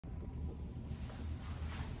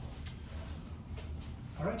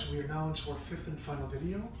All right, we are now into our fifth and final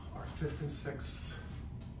video, our fifth and sixth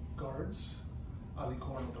guards.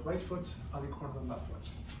 Alicorn with the right foot, Alicorn with the left foot.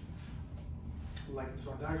 Like in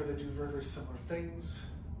Sword and Dagger, they do very, very similar things.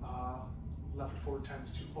 Left foot forward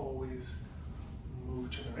tends to always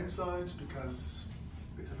move to their inside because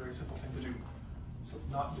it's a very simple thing to do. So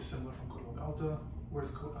it's not dissimilar from Cloak Alta,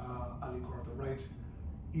 whereas Alicorn at the right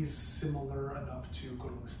is similar enough to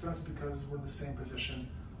Cloak destra because we're in the same position,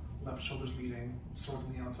 left shoulder's leading, swords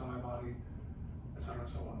in the outside body, etc. and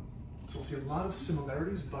so on. So we'll see a lot of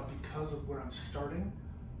similarities, but because of where I'm starting,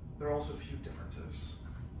 there are also a few differences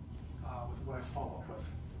with what I follow up with.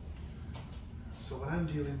 So when I'm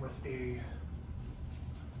dealing with a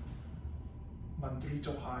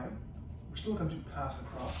mandrito high, we're still going to pass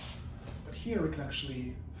across, but here we can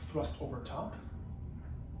actually thrust over top,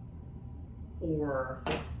 or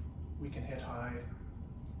we can hit high,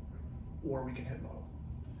 or we can hit low.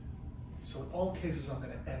 So in all cases, I'm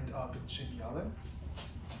going to end up in cinghiale,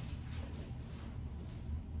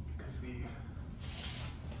 because the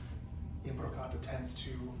imbrocata tends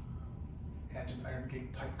to end an iron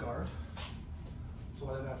gate type guard. So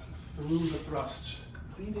whether that's through the thrust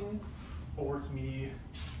completing, or it's me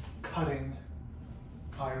cutting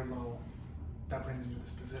high or low, that brings me to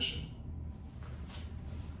this position.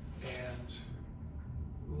 And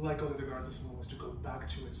like other guards, this move is to go back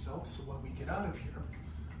to itself. So when we get out of here,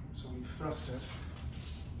 so we've thrusted,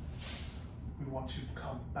 we want to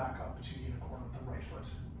come back up to unicorn with the right foot.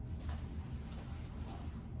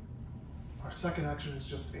 Our second action is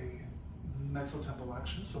just a mezzo tempo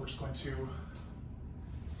action, so we're just going to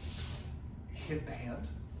hit the hand.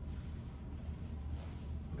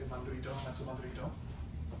 The mandrito, mezzo mandrito.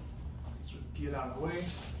 So just get out of the way,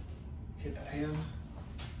 hit that hand.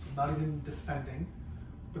 So not even defending,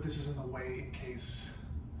 but this is in the way in case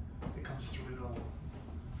it comes through, it'll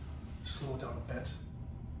slow it down a bit.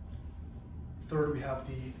 Third, we have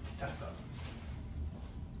the destra.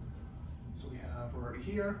 So we're already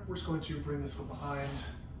here. We're just going to bring this foot behind,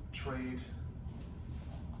 trade,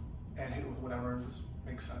 and hit it with whatever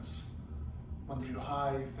makes sense. Mandrito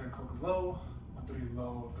high if their cloak is low, mandrito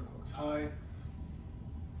low if their cloak is high.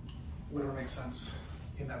 Whatever makes sense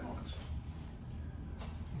in that moment.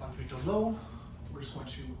 Mandrito low, we're just going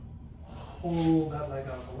to pull that leg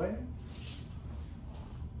out of the way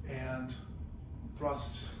and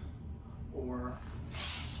thrust or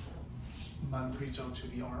mandrito to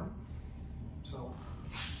the arm. So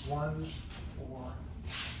 1 or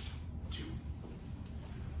 2.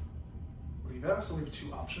 Reverse, so we have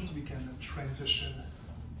two options. We can transition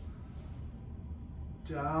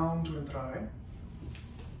down to entrare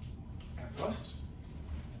and thrust.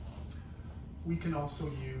 We can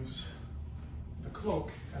also use the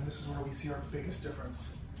cloak, and this is where we see our biggest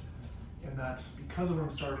difference, in that because of where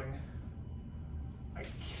I'm starting, I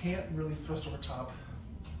can't really thrust over top.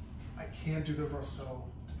 I can't do the verso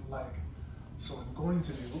to the leg. So what I'm going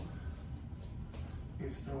to do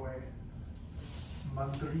is throw a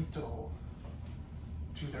mandrito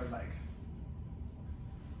to their leg.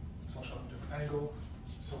 So I'll show them a different angle.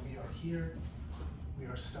 So we are here. We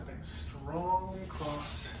are stepping strongly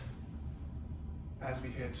across as we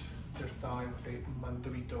hit their thigh with a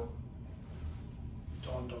mandrito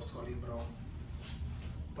tondo scolibro.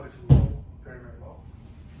 But it's low, very, very low.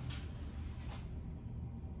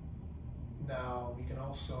 Now we can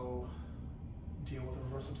also deal with a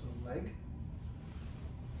reversal to the leg.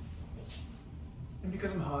 And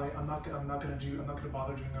because I'm high, I'm not gonna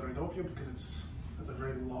bother doing a ridoppio because it's a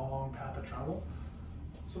very long path to travel.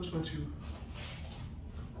 So I'm just going to,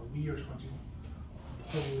 or we are just going to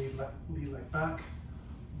pull the lead leg back,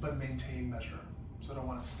 but maintain measure. So I don't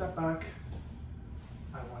want to step back.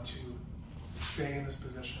 I want to stay in this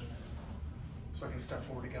position so I can step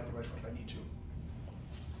forward again with the right foot if I need to.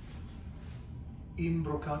 In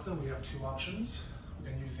brocata, we have two options. We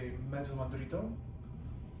can use a mezzo mandrito,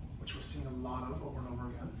 which we're seeing a lot of over and over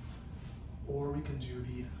again, or we can do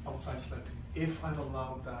the outside slip if I've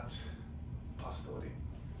allowed that possibility.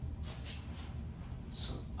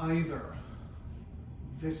 So either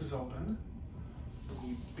this is open,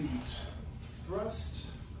 we beat thrust,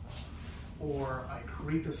 or I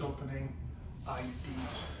create this opening, I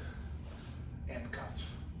beat and cut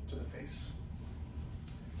to the face.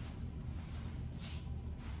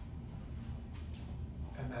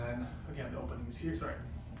 And then again, the opening is here, sorry.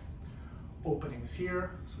 Opening is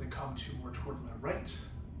here, so they come more towards my right.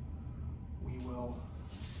 We will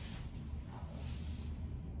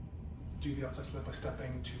do the outside slip by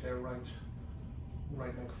stepping to their right.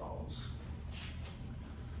 Right leg follows.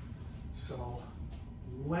 So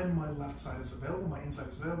when my left side is available, my inside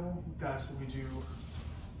is available, that's when we do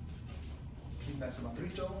the mezzo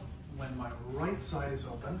mandrito. When my right side is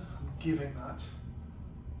open, I'm giving that.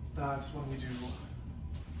 That's when we do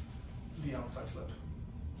the outside slip.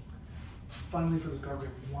 Finally, for this guard, we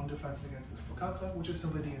have one defense against the stoccata, which is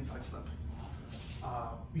simply the inside slip.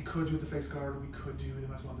 We could do the face guard, we could do the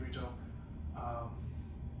mezzo mandrito.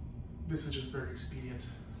 This is just very expedient.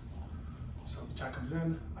 So the attack comes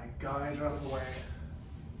in, I guide it out of the way,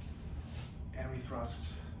 and we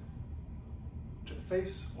thrust to the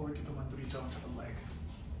face, or we give a mandrito to the leg.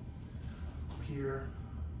 So here,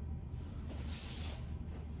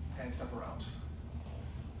 and step around.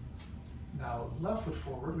 Now, left foot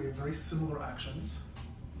forward, we have very similar actions.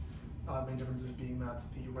 Main difference is being that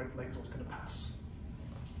the right leg is always going to pass.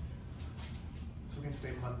 So against a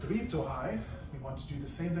mandrito high, we want to do the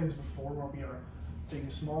same thing as before, where we are taking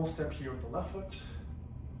a small step here with the left foot,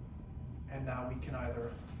 and now we can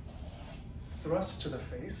either thrust to the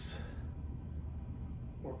face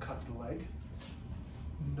or cut to the leg.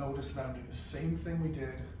 Notice that I'm doing the same thing we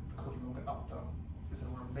did with Codalunga Alta, is that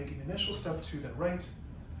we're making the initial step to their right,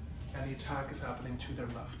 and the attack is happening to their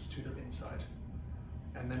left, to their inside.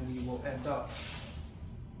 And then we will end up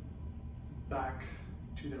back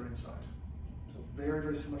to their inside. So very,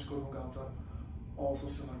 very similar to Codalunga Alta, also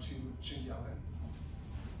similar to Cinghiale.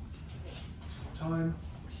 So time,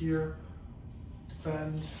 we're here,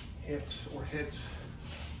 defend, hit,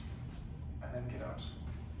 and then get out.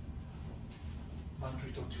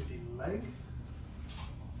 Mandrito to the leg.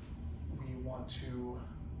 We want to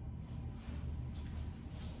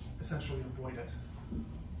essentially avoid it,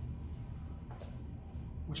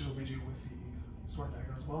 which is what we do with the sword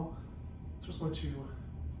dagger as well. So we're just going to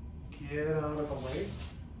get out of the way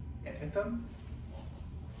and hit them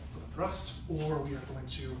with a thrust, or we are going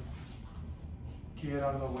to get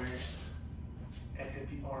out of the way and hit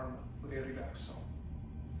the arm with a riverso.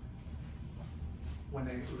 When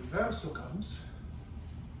a riverso comes,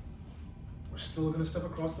 we're still going to step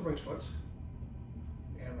across the right foot,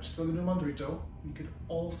 and we're still going to do mandrito. We could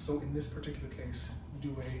also, in this particular case, do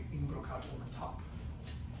a imbroccato over top.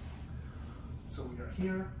 So we are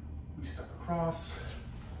here, we step across,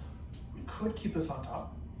 we could keep this on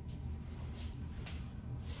top,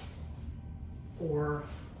 or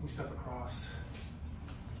we step across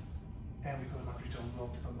and we throw the mandrito low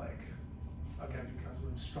to the leg. Again, because we're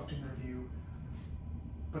obstructing their view,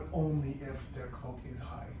 but only if their cloak is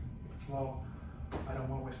high. If it's low, I don't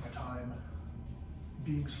want to waste my time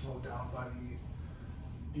being slowed down by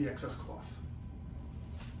the excess cloth.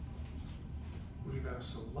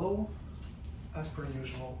 Riverso low, as per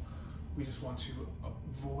usual. We just want to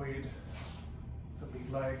avoid the lead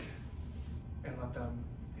leg and let them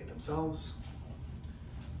hit themselves.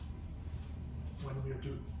 When we are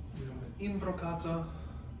doing an imbroccata,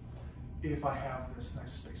 if I have this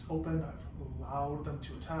nice space open, I've allowed them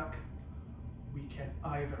to attack, we can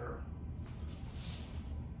either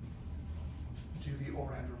do the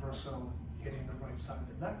overhand reverso, hitting the right side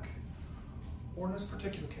of the neck, or in this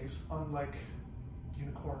particular case, unlike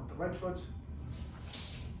unicorn with the right foot,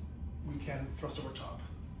 we can thrust over top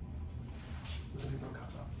with an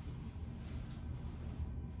imbroccata.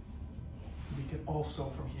 We can also,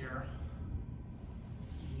 from here,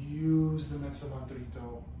 use the mezzo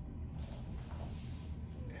mandrito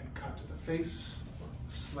and cut to the face, or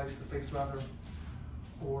slice the face rather,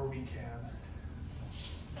 or we can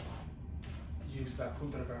use that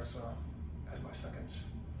punta reversa as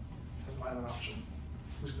my other option,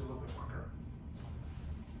 which is a little bit quicker.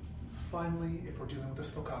 Finally, if we're dealing with the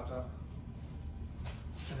stoccata,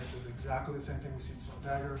 and this is exactly the same thing we see in sword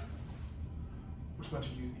dagger, we're going to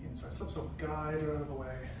use the inside slip, so guide it out of the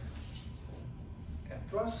way and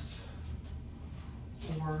thrust,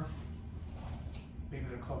 or maybe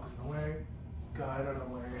their cloak is in the way, guide out of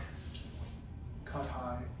the way, cut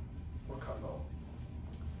high, or cut low.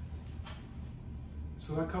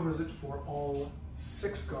 So that covers it for all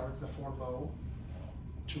 6 guards, the 4 low,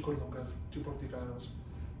 2 codalungas, 2 portiferos,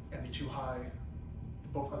 and the 2 high,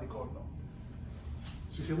 both alicorno.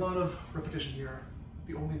 So you see a lot of repetition here.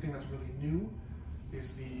 The only thing that's really new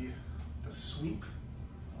is the sweep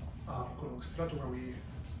of codalunga stretto, where we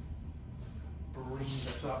bring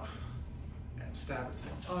this up and stab at the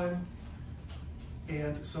same time,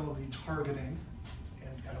 and some of the targeting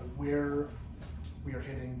and kind of where we are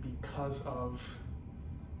hitting because of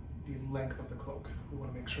the length of the cloak. We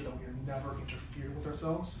want to make sure that we are never interfering with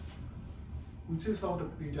ourselves. We'd say this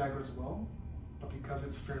with the dagger as well, but because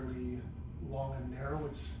it's fairly long and narrow,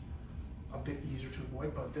 it's a bit easier to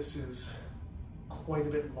avoid, but this is quite a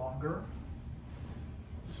bit longer,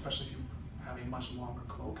 especially if you have a much longer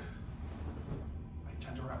cloak. I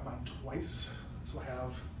tend to wrap mine twice, so I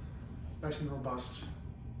have, it's nice and robust,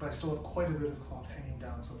 but I still have quite a bit of cloth hanging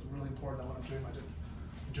down, so it's really important that when I'm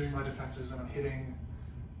doing my defenses and I'm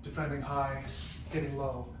defending high, hitting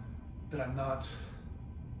low, that I'm not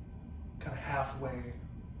kind of halfway,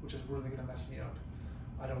 which is really going to mess me up.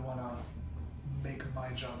 I don't want to make my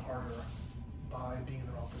job harder by being in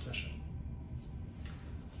the wrong position.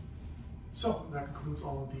 So that concludes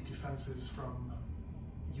all of the defenses from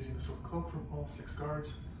using the sword and cloak from all 6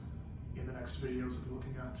 guards. In the next videos, we'll be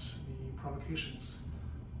looking at the provocations,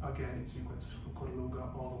 again in sequence, from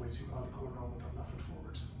Cordalunga all the way to Alicorno with our left foot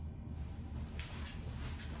forward.